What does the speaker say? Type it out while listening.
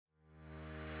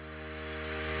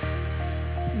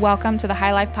Welcome to the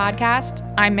High Life Podcast.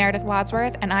 I'm Meredith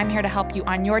Wadsworth, and I'm here to help you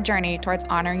on your journey towards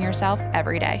honoring yourself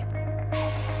every day.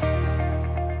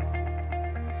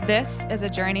 This is a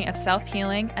journey of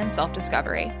self-healing and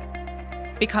self-discovery.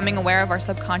 Becoming aware of our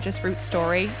subconscious root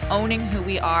story, owning who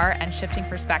we are, and shifting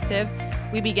perspective,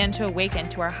 we begin to awaken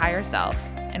to our higher selves,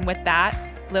 and with that,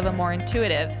 live a more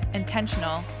intuitive,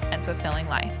 intentional, and fulfilling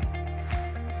life.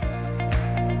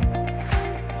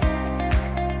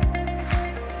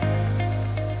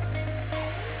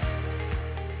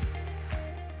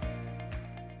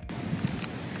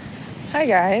 Hi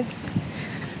guys,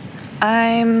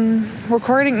 I'm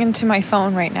recording into my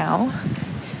phone right now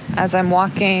as I'm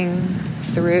walking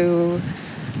through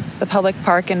the public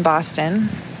park in Boston,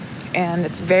 and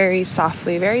it's very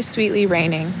softly, very sweetly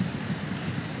raining,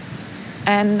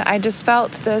 and I just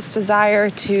felt this desire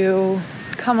to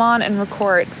come on and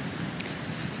record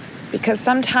because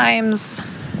sometimes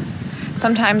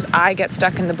I get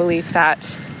stuck in the belief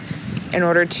that in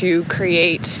order to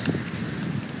create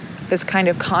this kind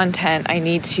of content, I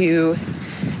need to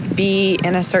be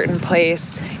in a certain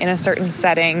place, in a certain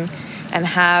setting, and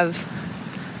have,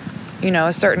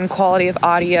 a certain quality of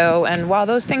audio. And while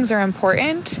those things are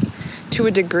important to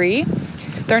a degree,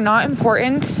 they're not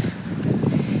important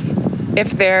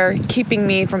if they're keeping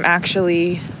me from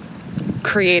actually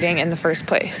creating in the first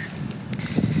place.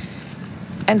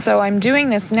 And so I'm doing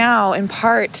this now in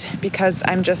part because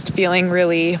I'm just feeling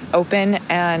really open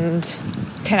and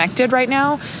connected right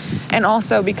now, and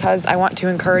also because I want to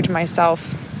encourage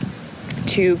myself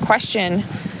to question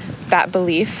that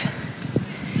belief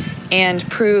and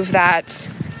prove that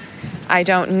I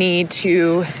don't need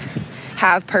to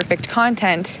have perfect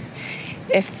content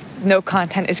if no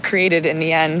content is created in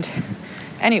the end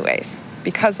anyways,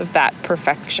 because of that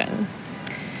perfection.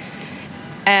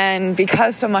 And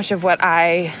because so much of what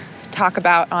I talk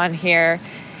about on here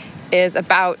is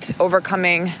about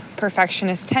overcoming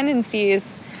perfectionist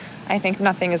tendencies, I think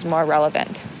nothing is more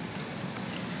relevant.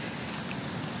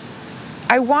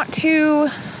 I want to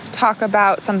talk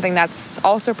about something that's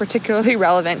also particularly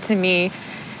relevant to me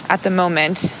at the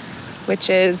moment,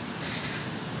 which is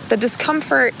the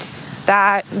discomfort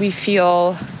that we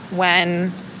feel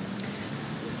when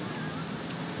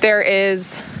there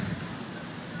is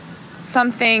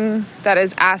something that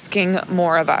is asking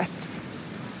more of us.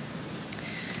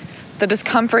 The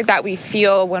discomfort that we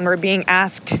feel when we're being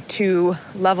asked to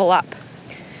level up,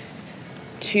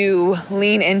 to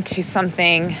lean into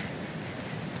something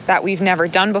that we've never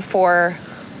done before,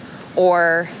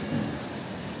 or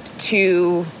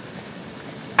to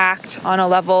act on a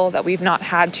level that we've not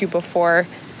had to before.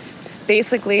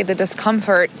 Basically, the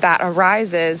discomfort that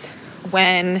arises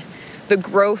when the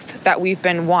growth that we've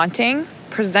been wanting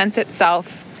presents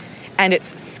itself, and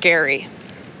it's scary.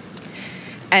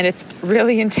 And it's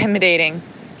really intimidating.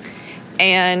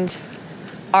 And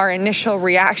our initial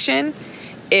reaction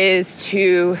is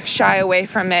to shy away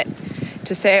from it,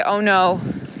 to say, oh no,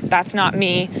 that's not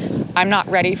me. I'm not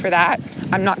ready for that.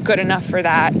 I'm not good enough for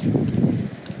that.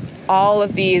 All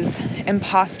of these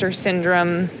imposter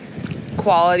syndrome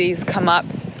qualities come up,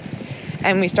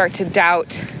 and we start to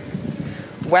doubt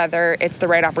whether it's the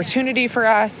right opportunity for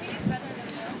us,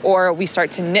 or we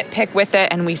start to nitpick with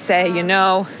it and we say,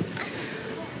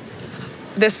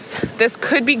 this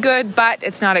could be good, but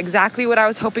it's not exactly what I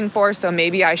was hoping for, so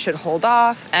maybe I should hold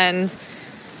off. And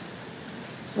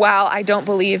while I don't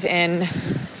believe in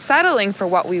settling for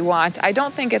what we want, I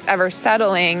don't think it's ever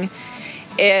settling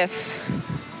if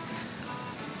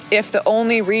the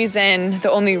only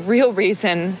real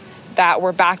reason that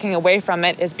we're backing away from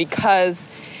it is because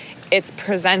it's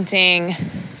presenting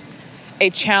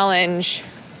a challenge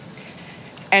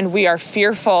and we are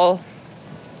fearful,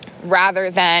 rather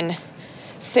than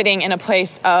sitting in a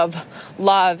place of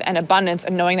love and abundance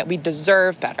and knowing that we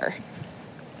deserve better.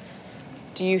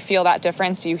 Do you feel that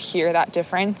difference? Do you hear that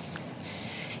difference?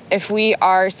 If we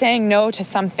are saying no to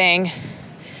something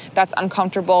that's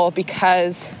uncomfortable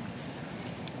because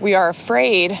we are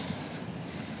afraid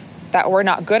that we're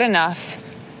not good enough,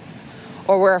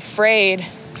 or we're afraid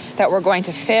that we're going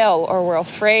to fail, or we're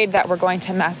afraid that we're going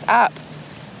to mess up,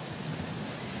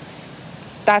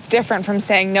 that's different from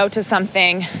saying no to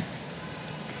something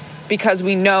because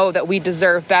we know that we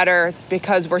deserve better,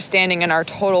 because we're standing in our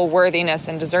total worthiness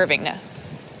and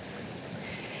deservingness.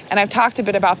 And I've talked a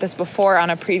bit about this before on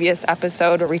a previous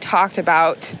episode where we talked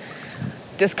about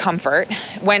discomfort,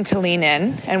 when to lean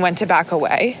in and when to back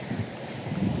away.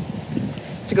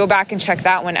 So go back and check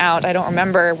that one out. I don't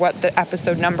remember what the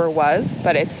episode number was,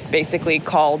 but it's basically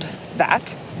called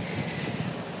that.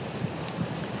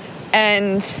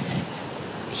 And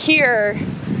here,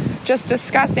 just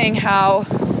discussing how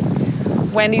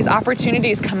when these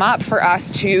opportunities come up for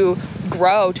us to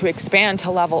grow, to expand,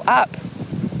 to level up,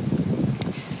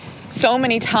 so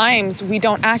many times we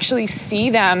don't actually see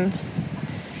them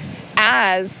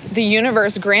as the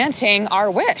universe granting our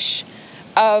wish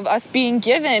of us being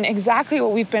given exactly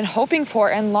what we've been hoping for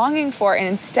and longing for. And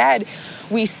instead,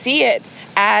 we see it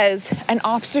as an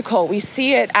obstacle. We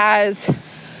see it as,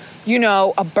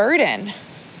 a burden.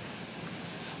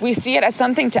 We see it as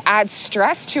something to add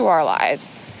stress to our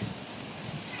lives.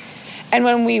 And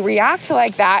when we react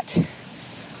like that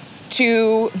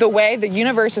to the way the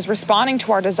universe is responding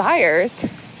to our desires,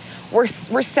 we're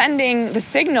sending the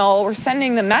signal, we're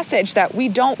sending the message that we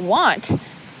don't want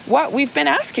what we've been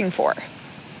asking for.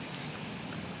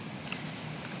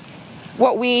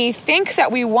 What we think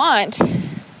that we want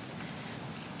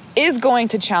is going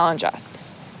to challenge us.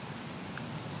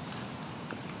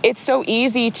 It's so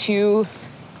easy to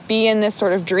be in this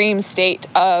sort of dream state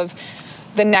of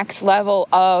the next level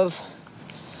of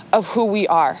who we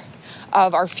are,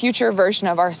 of our future version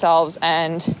of ourselves,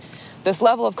 and this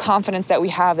level of confidence that we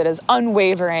have that is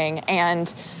unwavering,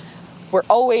 and we're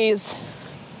always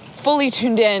fully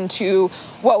tuned in to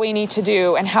what we need to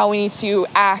do and how we need to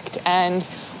act and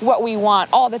what we want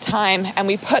all the time, and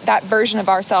we put that version of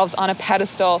ourselves on a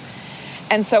pedestal.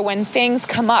 And so when things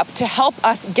come up to help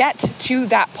us get to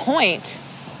that point,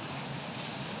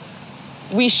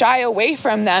 we shy away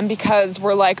from them because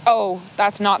we're like, oh,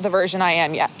 that's not the version I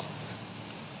am yet.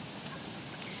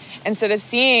 Instead of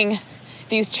seeing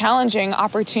these challenging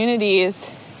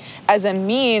opportunities as a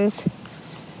means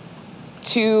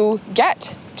to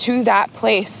get to that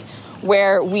place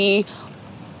where we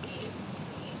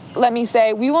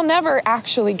will never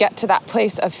actually get to that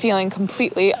place of feeling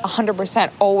completely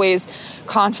 100% always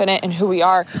confident in who we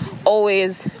are,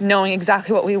 always knowing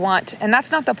exactly what we want. And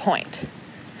that's not the point.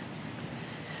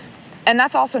 And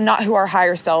that's also not who our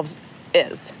higher selves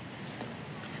is.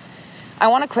 I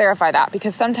want to clarify that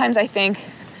because sometimes I think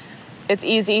it's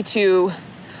easy to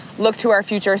look to our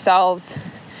future selves,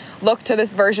 look to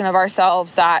this version of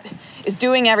ourselves that is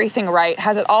doing everything right,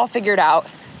 has it all figured out,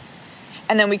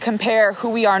 and then we compare who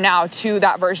we are now to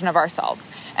that version of ourselves.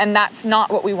 And that's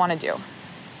not what we want to do.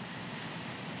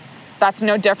 That's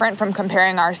no different from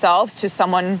comparing ourselves to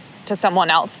someone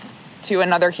else, to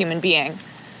another human being.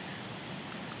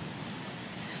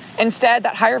 Instead,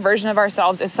 that higher version of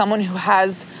ourselves is someone who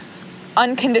has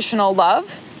unconditional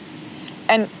love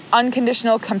and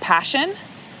unconditional compassion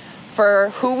for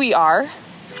who we are,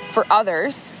 for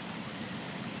others,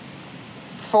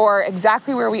 for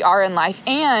exactly where we are in life,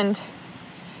 and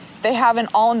they have an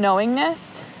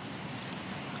all-knowingness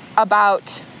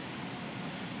about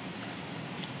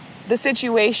the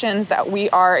situations that we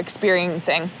are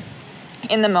experiencing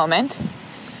in the moment.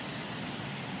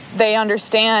 They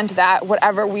understand that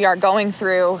whatever we are going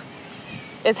through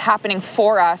is happening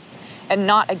for us and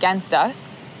not against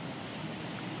us.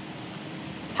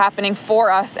 Happening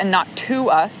for us and not to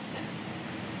us.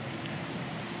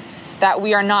 That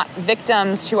we are not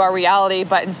victims to our reality,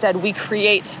 but instead we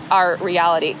create our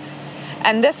reality.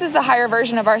 And this is the higher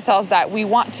version of ourselves that we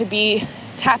want to be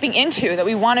tapping into, that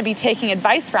we want to be taking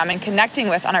advice from and connecting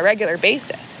with on a regular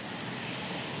basis.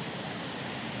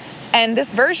 And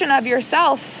this version of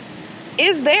yourself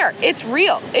is there. It's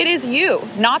real. It is you,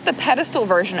 not the pedestal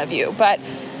version of you, but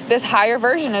this higher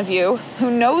version of you who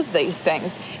knows these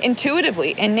things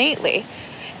intuitively, innately.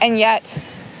 And yet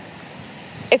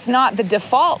it's not the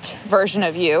default version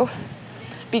of you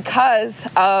because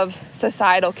of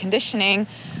societal conditioning,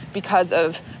 because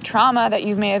of trauma that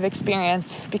you may have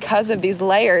experienced, because of these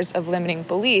layers of limiting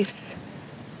beliefs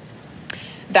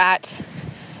that,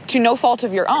 to no fault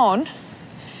of your own,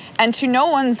 and to no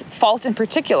one's fault in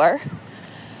particular,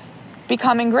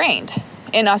 become ingrained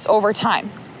in us over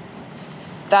time.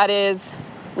 That is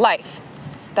life.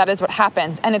 That is what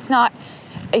happens. And it's not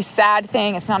a sad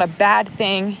thing. It's not a bad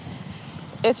thing.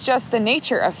 It's just the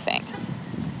nature of things.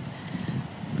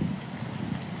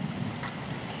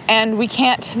 And we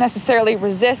can't necessarily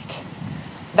resist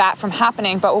that from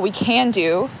happening, but what we can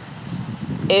do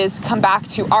is come back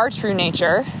to our true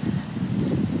nature,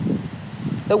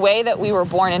 the way that we were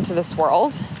born into this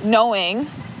world, knowing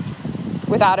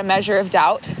without a measure of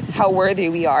doubt how worthy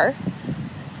we are,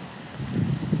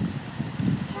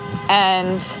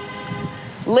 and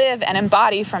live and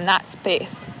embody from that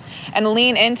space and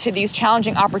lean into these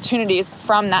challenging opportunities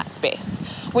from that space.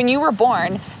 When you were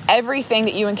born, everything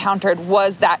that you encountered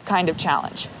was that kind of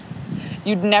challenge.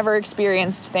 You'd never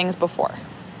experienced things before.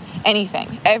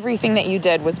 Anything. Everything that you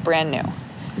did was brand new.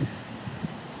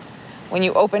 When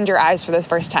you opened your eyes for the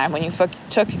first time, when you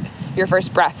took your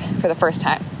first breath for the first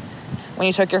time, when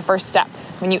you took your first step,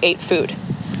 when you ate food,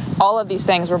 All of these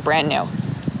things were brand new.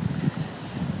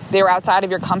 They were outside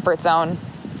of your comfort zone.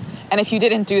 And if you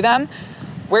didn't do them,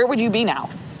 where would you be now?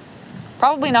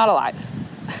 Probably not alive.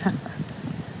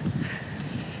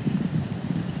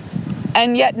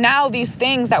 And yet now these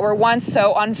things that were once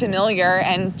so unfamiliar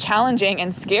and challenging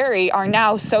and scary are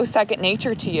now so second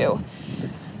nature to you.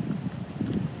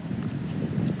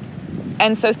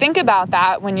 And so think about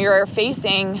that when you're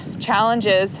facing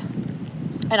challenges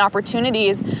and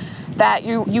opportunities that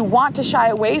you want to shy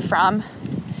away from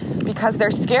because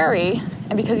they're scary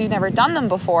and because you've never done them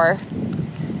before.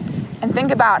 And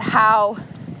think about how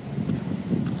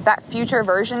that future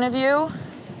version of you,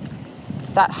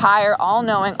 that higher,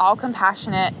 all-knowing,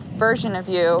 all-compassionate version of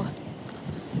you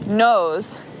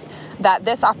knows that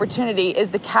this opportunity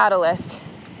is the catalyst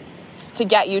to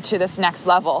get you to this next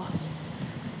level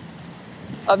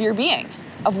of your being,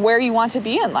 of where you want to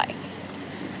be in life.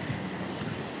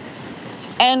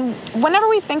 And whenever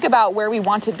we think about where we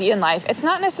want to be in life, it's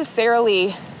not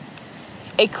necessarily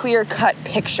a clear-cut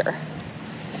picture.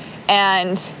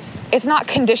 And it's not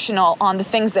conditional on the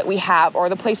things that we have or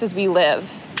the places we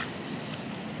live.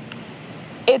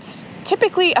 It's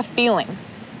typically a feeling.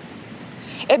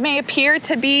 It may appear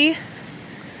to be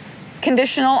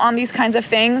conditional on these kinds of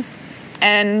things.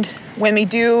 And when we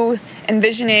do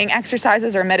envisioning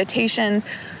exercises or meditations,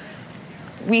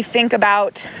 we think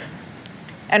about,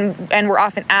 and we're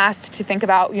often asked to think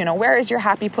about, where is your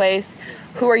happy place?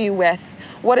 Who are you with?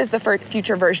 What is the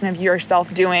future version of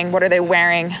yourself doing? What are they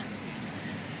wearing?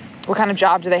 What kind of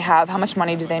job do they have? How much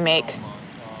money do they make?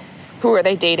 Who are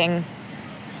they dating?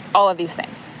 All of these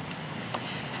things.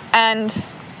 And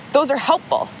those are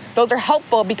helpful. Those are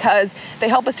helpful because they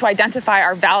help us to identify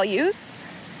our values,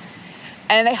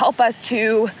 and they help us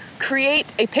to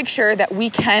create a picture that we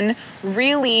can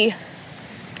really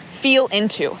feel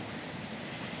into.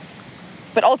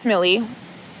 But ultimately,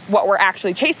 what we're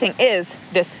actually chasing is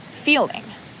this feeling.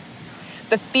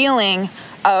 The feeling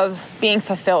of being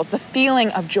fulfilled, the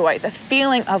feeling of joy, the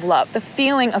feeling of love, the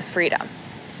feeling of freedom.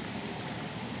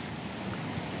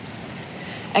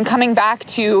 And coming back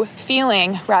to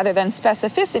feeling rather than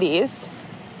specificities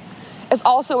is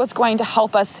also what's going to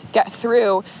help us get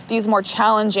through these more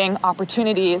challenging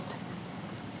opportunities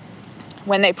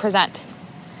when they present.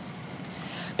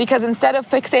 Because instead of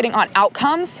fixating on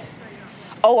outcomes,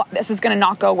 this is going to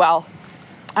not go well.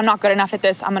 I'm not good enough at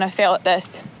this. I'm going to fail at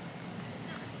this.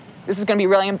 This is going to be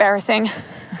really embarrassing.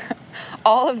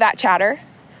 All of that chatter,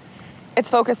 it's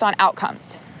focused on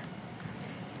outcomes.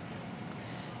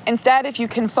 Instead, if you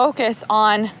can focus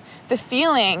on the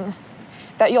feeling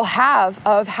that you'll have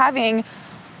of having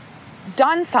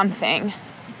done something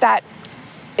that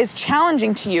is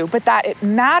challenging to you, but that it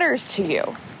matters to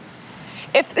you.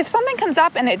 If something comes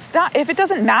up and if it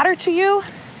doesn't matter to you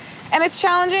and it's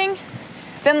challenging,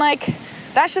 then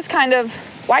that's just kind of,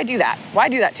 why do that? Why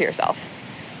do that to yourself?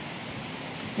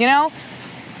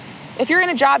 If you're in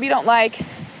a job you don't like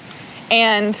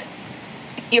and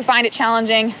you find it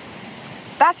challenging,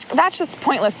 that's just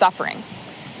pointless suffering.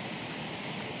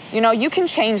 You can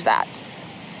change that.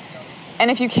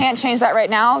 And if you can't change that right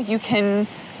now, you can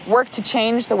work to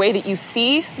change the way that you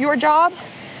see your job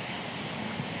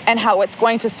and how it's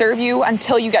going to serve you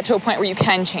until you get to a point where you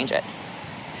can change it.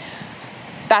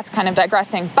 That's kind of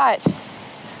digressing. But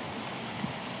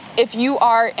if you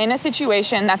are in a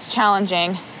situation that's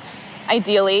challenging,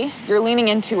 ideally, you're leaning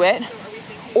into it,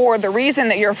 or the reason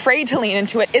that you're afraid to lean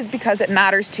into it is because it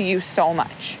matters to you so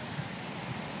much.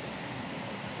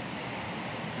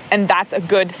 And that's a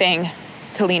good thing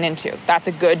to lean into. That's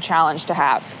a good challenge to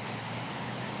have.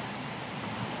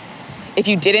 If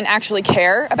you didn't actually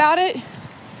care about it,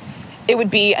 it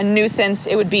would be a nuisance.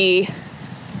 It would be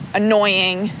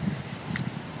annoying.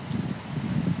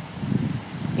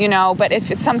 But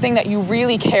if it's something that you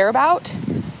really care about,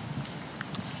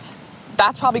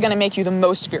 that's probably going to make you the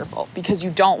most fearful because you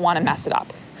don't want to mess it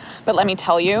up. But let me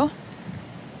tell you,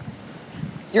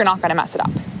 you're not going to mess it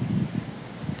up.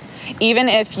 Even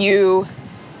if you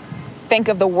think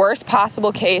of the worst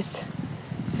possible case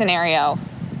scenario,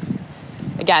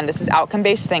 again, this is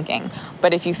outcome-based thinking,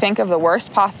 but if you think of the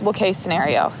worst possible case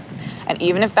scenario, and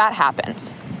even if that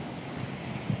happens,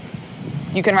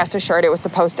 you can rest assured it was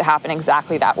supposed to happen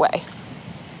exactly that way.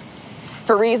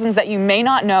 For reasons that you may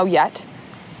not know yet,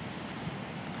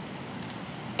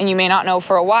 and you may not know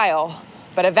for a while,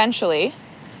 but eventually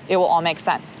it will all make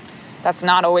sense. That's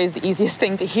not always the easiest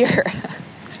thing to hear.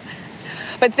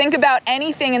 But think about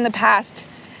anything in the past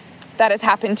that has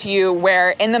happened to you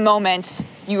where in the moment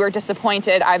you were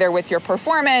disappointed either with your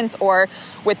performance or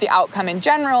with the outcome in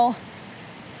general,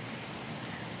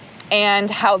 and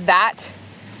how that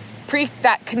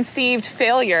that conceived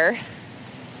failure,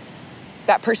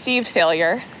 that perceived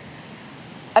failure,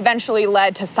 eventually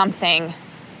led to something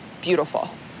beautiful,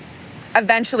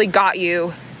 eventually got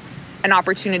you an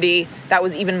opportunity that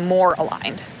was even more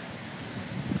aligned.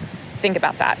 Think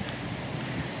about that.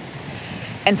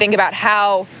 And think about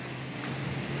how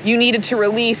you needed to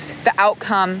release the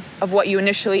outcome of what you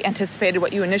initially anticipated,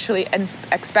 what you initially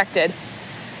expected,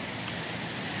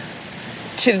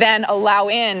 to then allow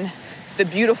in the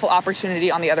beautiful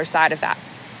opportunity on the other side of that.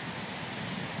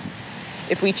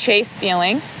 If we chase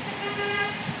feeling,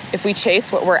 if we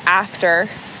chase what we're after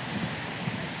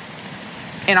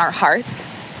in our hearts,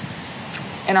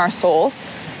 in our souls,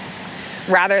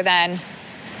 rather than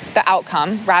the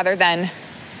outcome, rather than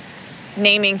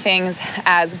naming things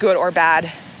as good or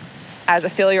bad, as a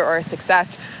failure or a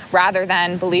success, rather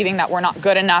than believing that we're not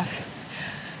good enough,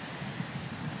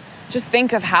 just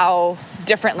think of how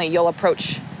differently you'll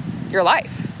approach your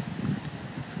life.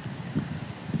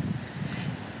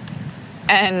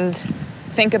 And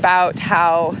think about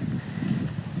how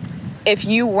if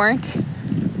you weren't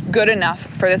good enough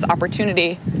for this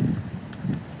opportunity,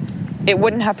 it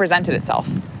wouldn't have presented itself.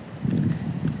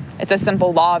 It's a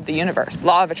simple law of the universe,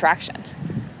 law of attraction.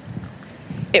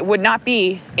 It would not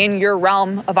be in your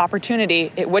realm of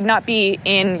opportunity. It would not be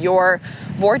in your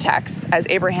vortex, as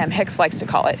Abraham Hicks likes to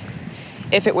call it,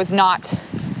 if it was not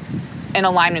in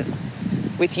alignment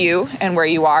with you and where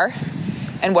you are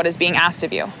and what is being asked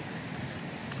of you.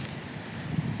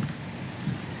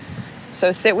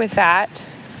 So sit with that,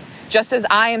 just as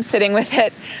I am sitting with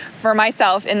it for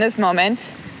myself in this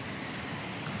moment.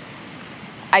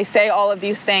 I say all of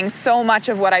these things. So much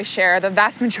of what I share, the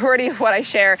vast majority of what I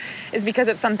share, is because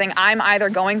it's something I'm either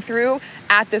going through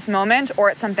at this moment, or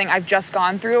it's something I've just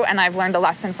gone through and I've learned a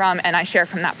lesson from, and I share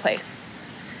from that place.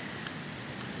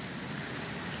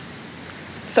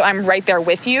 So I'm right there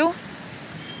with you.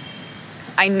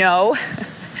 I know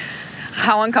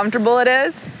how uncomfortable it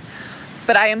is,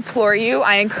 but I implore you,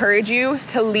 I encourage you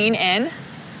to lean in,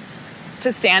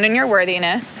 to stand in your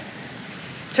worthiness,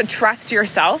 to trust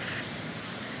yourself,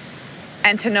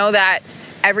 and to know that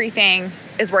everything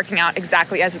is working out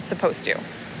exactly as it's supposed to.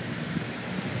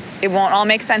 It won't all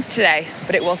make sense today,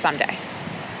 but it will someday.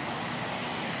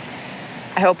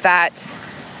 I hope that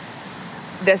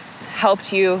this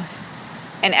helped you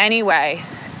in any way,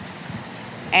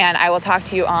 and I will talk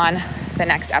to you on the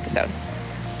next episode.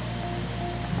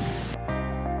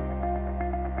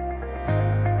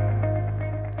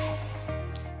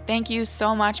 Thank you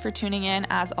so much for tuning in.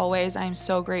 As always, I'm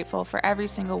so grateful for every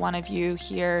single one of you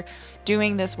here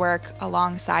doing this work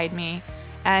alongside me.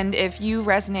 And if you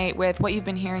resonate with what you've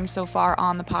been hearing so far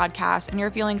on the podcast and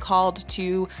you're feeling called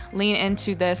to lean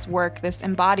into this work, this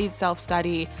embodied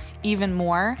self-study even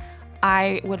more,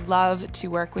 I would love to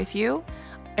work with you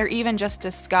or even just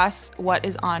discuss what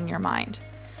is on your mind.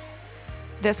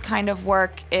 This kind of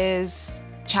work is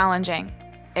challenging.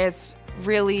 It's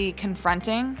really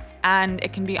confronting, and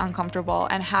it can be uncomfortable,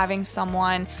 and having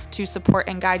someone to support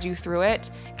and guide you through it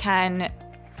can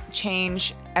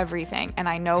change everything. And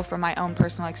I know from my own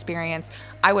personal experience,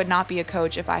 I would not be a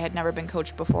coach if I had never been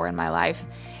coached before in my life.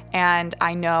 And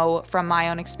I know from my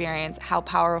own experience how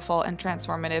powerful and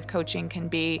transformative coaching can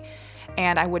be,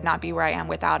 and I would not be where I am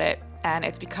without it. And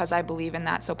it's because I believe in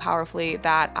that so powerfully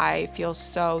that I feel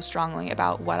so strongly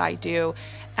about what I do,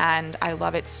 and I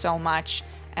love it so much.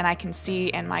 And I can see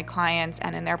in my clients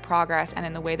and in their progress and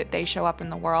in the way that they show up in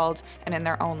the world and in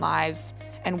their own lives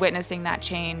and witnessing that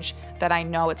change that I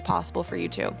know it's possible for you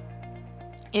too.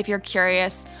 If you're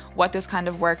curious what this kind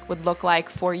of work would look like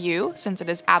for you, since it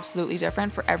is absolutely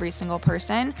different for every single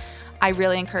person, I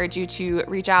really encourage you to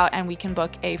reach out and we can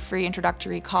book a free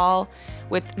introductory call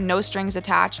with no strings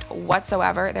attached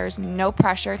whatsoever. There's no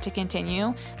pressure to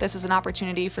continue. This is an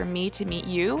opportunity for me to meet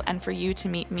you and for you to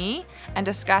meet me and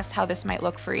discuss how this might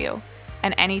look for you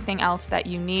and anything else that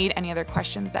you need, any other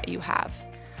questions that you have.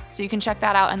 So you can check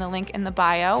that out in the link in the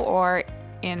bio or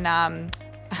in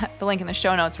the link in the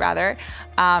show notes rather,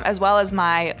 as well as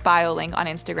my bio link on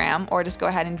Instagram, or just go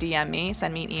ahead and DM me,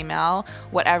 send me an email,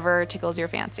 whatever tickles your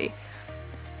fancy.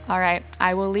 All right,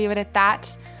 I will leave it at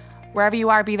that. Wherever you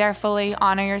are, be there fully,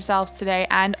 honor yourselves today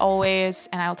and always,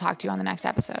 and I will talk to you on the next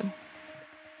episode.